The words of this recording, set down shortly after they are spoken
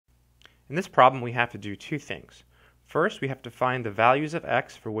In this problem, we have to do two things. First, we have to find the values of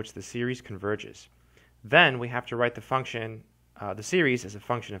x for which the series converges. Then we have to write the series as a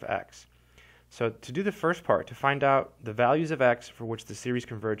function of x. So to do the first part, to find out the values of x for which the series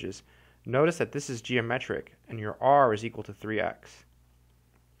converges, notice that this is geometric and your r is equal to 3x.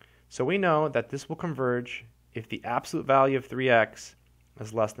 So we know that this will converge if the absolute value of 3x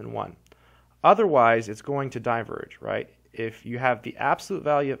is less than 1. Otherwise, it's going to diverge, right? If you have the absolute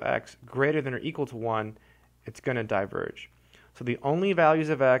value of x greater than or equal to 1, it's going to diverge. So the only values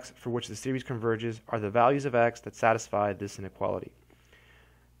of x for which the series converges are the values of x that satisfy this inequality.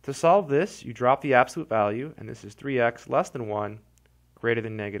 To solve this, you drop the absolute value, and this is 3x less than 1, greater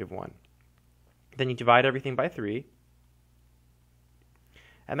than negative 1. Then you divide everything by 3,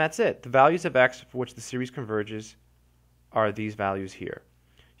 and that's it. The values of x for which the series converges are these values here.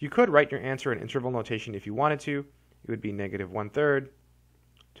 You could write your answer in interval notation if you wanted to. It would be negative 1/3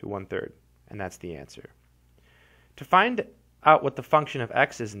 to 1/3, and that's the answer. To find out what the function of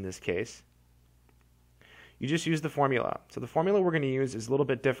x is in this case, you just use the formula. So the formula we're going to use is a little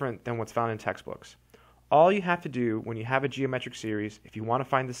bit different than what's found in textbooks. All you have to do when you have a geometric series, if you want to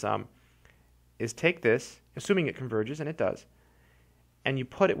find the sum, is take this, assuming it converges, and it does, and you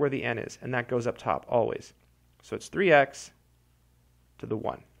put it where the n is, and that goes up top always. So it's 3x to the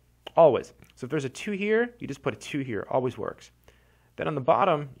 1, always. So if there's a 2 here, you just put a 2 here, always works. Then on the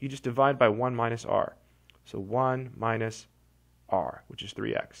bottom, you just divide by 1 minus r. So 1 minus r, which is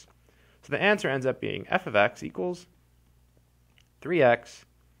 3x. So the answer ends up being f of x equals 3x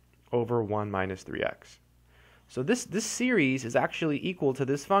over 1 minus 3x. So this series is actually equal to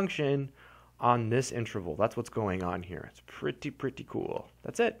this function on this interval. That's what's going on here. It's pretty cool.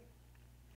 That's it.